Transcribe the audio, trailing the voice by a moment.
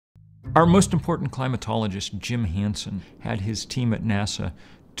Our most important climatologist, Jim Hansen, had his team at NASA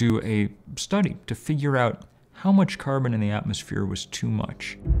do a study to figure out how much carbon in the atmosphere was too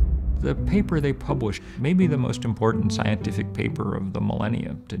much. The paper they published, maybe the most important scientific paper of the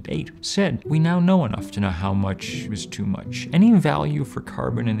millennia to date, said we now know enough to know how much is too much. Any value for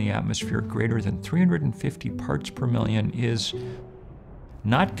carbon in the atmosphere greater than 350 parts per million is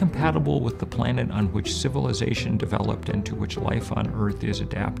not compatible with the planet on which civilization developed and to which life on Earth is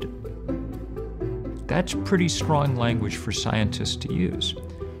adapted. That's pretty strong language for scientists to use.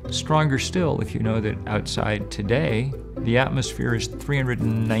 Stronger still if you know that outside today, the atmosphere is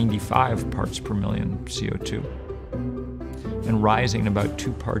 395 parts per million CO2 and rising about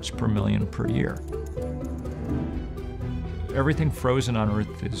 2 parts per million per year. Everything frozen on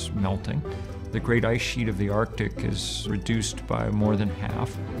Earth is melting. The great ice sheet of the Arctic is reduced by more than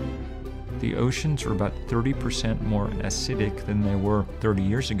half. The oceans are about 30% more acidic than they were 30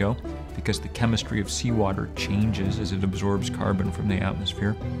 years ago because the chemistry of seawater changes as it absorbs carbon from the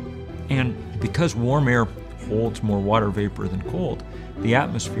atmosphere. And because warm air holds more water vapor than cold, the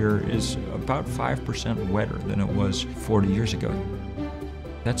atmosphere is about 5% wetter than it was 40 years ago.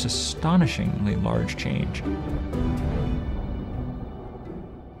 That's astonishingly large change.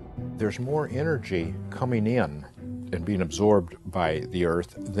 There's more energy coming in and being absorbed by the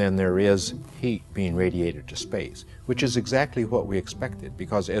Earth than there is heat being radiated to space, which is exactly what we expected,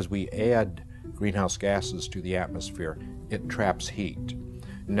 because as we add greenhouse gases to the atmosphere, it traps heat.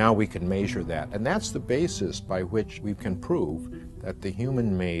 Now we can measure that, and that's the basis by which we can prove that the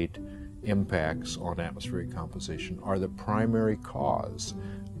human-made impacts on atmospheric composition are the primary cause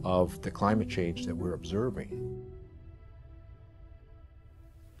of the climate change that we're observing.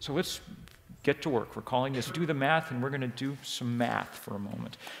 So let's get to work. We're calling this Do the Math, and we're going to do some math for a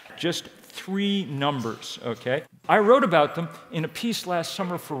moment. Just 3 numbers, okay? I wrote about them in a piece last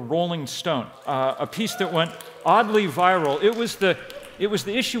summer for Rolling Stone, a piece that went oddly viral. It was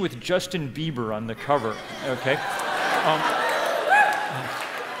the issue with Justin Bieber on the cover, okay?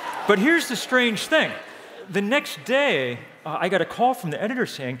 But here's the strange thing. The next day, I got a call from the editor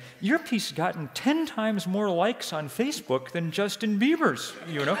saying, your piece has gotten 10 times more likes on Facebook than Justin Bieber's,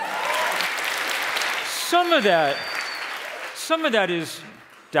 you know? Some of that is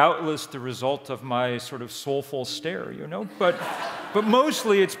doubtless the result of my sort of soulful stare, you know? But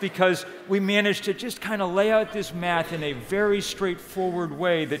mostly it's because we managed to just kind of lay out this math in a very straightforward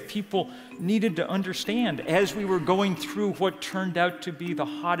way that people needed to understand as we were going through what turned out to be the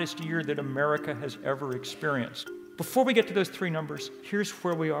hottest year that America has ever experienced. Before we get to those 3 numbers, here's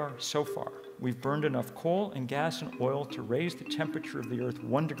where we are so far. We've burned enough coal and gas and oil to raise the temperature of the Earth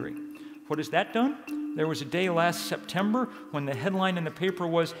 1 degree. What has that done? There was a day last September when the headline in the paper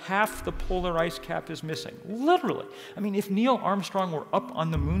was, half the polar ice cap is missing. Literally. I mean, if Neil Armstrong were up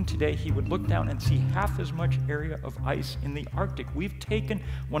on the moon today, he would look down and see half as much area of ice in the Arctic. We've taken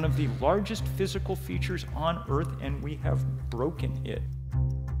one of the largest physical features on Earth and we have broken it.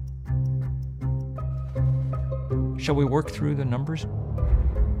 Shall we work through the numbers?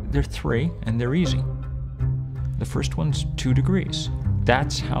 They're 3 and they're easy. The first one's 2 degrees.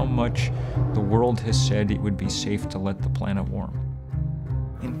 That's how much the world has said it would be safe to let the planet warm.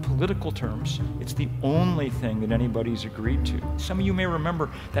 In political terms, it's the only thing that anybody's agreed to. Some of you may remember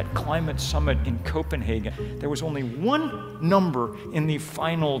that climate summit in Copenhagen. There was only one number in the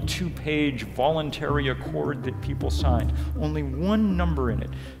final 2-page voluntary accord that people signed. Only one number in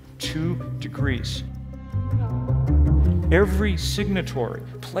it, 2 degrees. Every signatory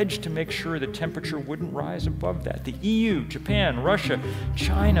pledged to make sure the temperature wouldn't rise above that. The EU, Japan, Russia,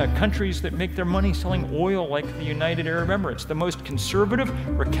 China, countries that make their money selling oil like the United Arab Emirates, the most conservative,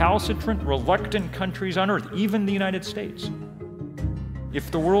 recalcitrant, reluctant countries on Earth, even the United States.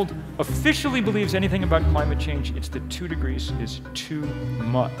 If the world officially believes anything about climate change, it's that 2 degrees is too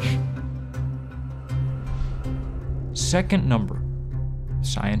much. Second number,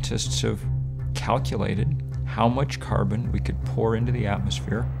 scientists have calculated how much carbon we could pour into the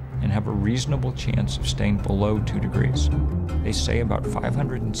atmosphere and have a reasonable chance of staying below 2 degrees. They say about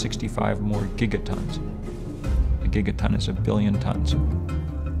 565 more gigatons. A gigaton is 1 billion tons.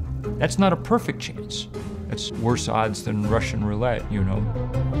 That's not a perfect chance. That's worse odds than Russian roulette, you know.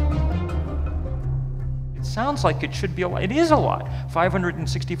 It sounds like it should be a lot. It is a lot.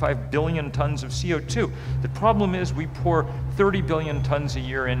 565 billion tons of CO2. The problem is we pour 30 billion tons a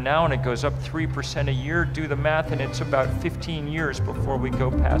year in now, and it goes up 3% a year. Do the math, and it's about 15 years before we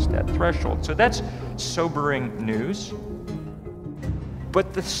go past that threshold. So that's sobering news.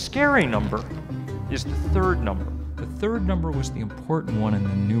 But the scary number is the 3rd number. The 3rd number was the important one and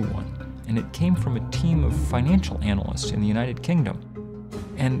the new one, and it came from a team of financial analysts in the United Kingdom.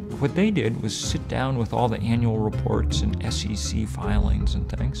 And what they did was sit down with all the annual reports and SEC filings and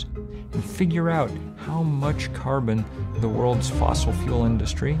things and figure out how much carbon the world's fossil fuel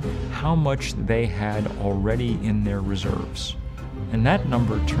industry, how much they had already in their reserves. And that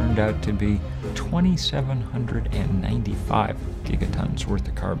number turned out to be 2,795 gigatons worth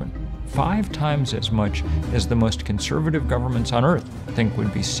of carbon. 5 times as much as the most conservative governments on Earth think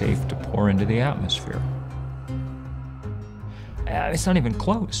would be safe to pour into the atmosphere. It's not even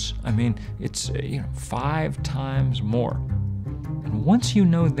close. I mean, it's 5 times more. And once you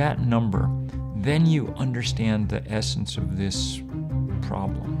know that number, then you understand the essence of this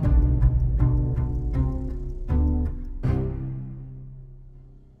problem.